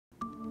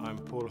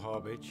Paul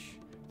Harbidge,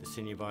 the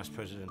Senior Vice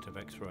President of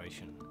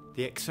Exploration.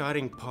 The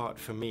exciting part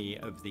for me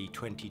of the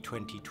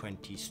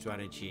 2020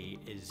 strategy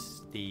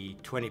is the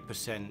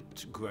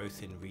 20%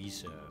 growth in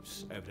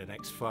reserves over the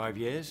next 5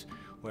 years,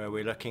 where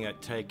we're looking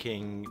at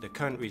taking the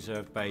current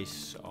reserve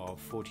base of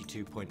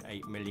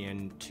 42.8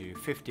 million to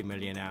 50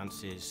 million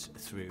ounces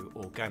through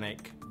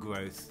organic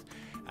growth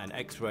and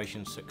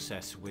exploration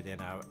success within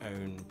our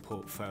own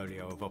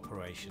portfolio of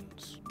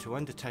operations. To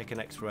undertake an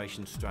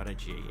exploration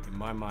strategy, in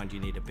my mind, you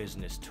need a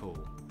business tool.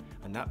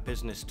 And that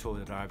business tool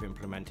that I've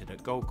implemented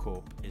at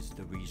Goldcorp is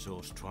the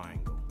resource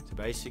triangle. So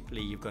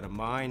basically, you've got a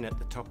mine at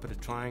the top of the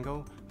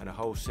triangle and a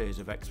whole series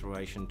of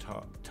exploration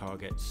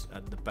targets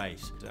at the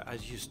base. So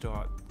as you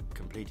start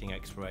completing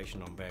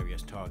exploration on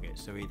various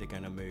targets, they're either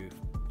going to move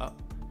up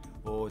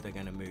or they're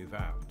going to move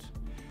out.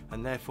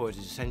 And therefore, it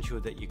is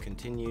essential that you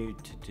continue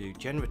to do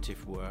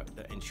generative work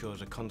that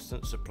ensures a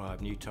constant supply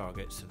of new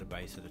targets to the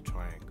base of the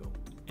triangle.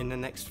 In the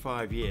next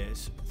 5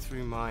 years,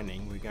 through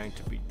mining, we're going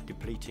to be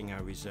depleting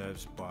our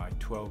reserves by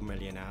 12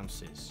 million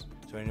ounces.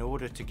 So in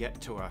order to get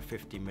to our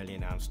 50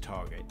 million ounce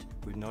target,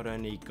 we've not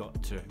only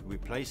got to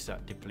replace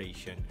that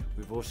depletion,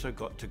 we've also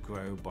got to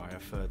grow by a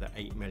further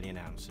 8 million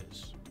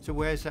ounces. So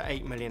where's that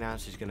 8 million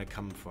ounces going to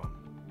come from?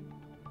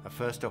 Our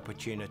first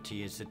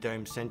opportunity is the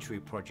Dome Century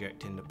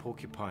project in the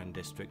Porcupine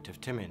district of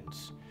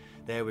Timmins.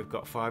 There we've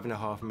got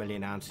 5.5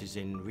 million ounces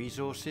in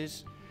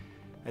resources,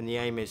 and the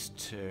aim is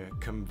to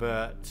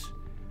convert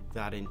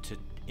that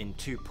in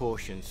two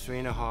portions,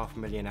 3.5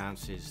 million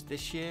ounces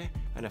this year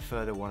and a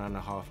further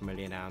 1.5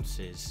 million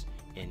ounces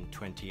in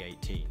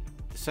 2018.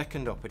 The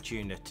second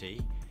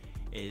opportunity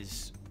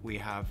is we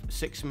have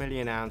 6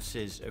 million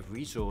ounces of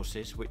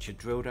resources which are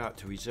drilled out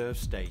to reserve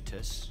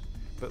status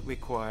but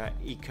require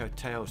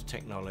eco-tails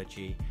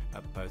technology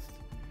at both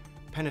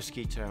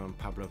Penasquito and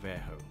Pablo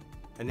Viejo.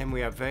 And then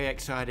we have very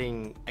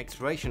exciting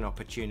exploration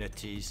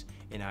opportunities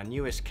in our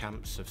newest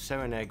camps of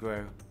Cerro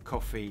Negro,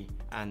 Coffee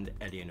and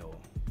Eleanor.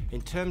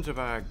 In terms of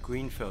our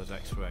greenfields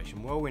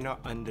exploration, while we're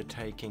not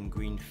undertaking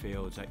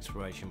greenfields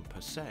exploration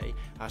per se,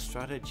 our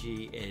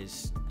strategy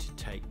is to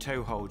take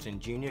toeholds in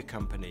junior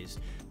companies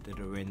that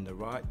are in the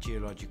right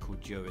geological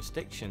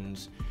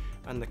jurisdictions,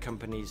 and the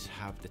companies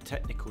have the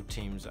technical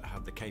teams that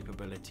have the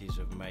capabilities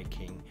of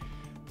making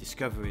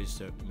discoveries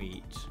that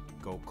meet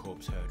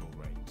Goldcorp's hurdle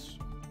rates.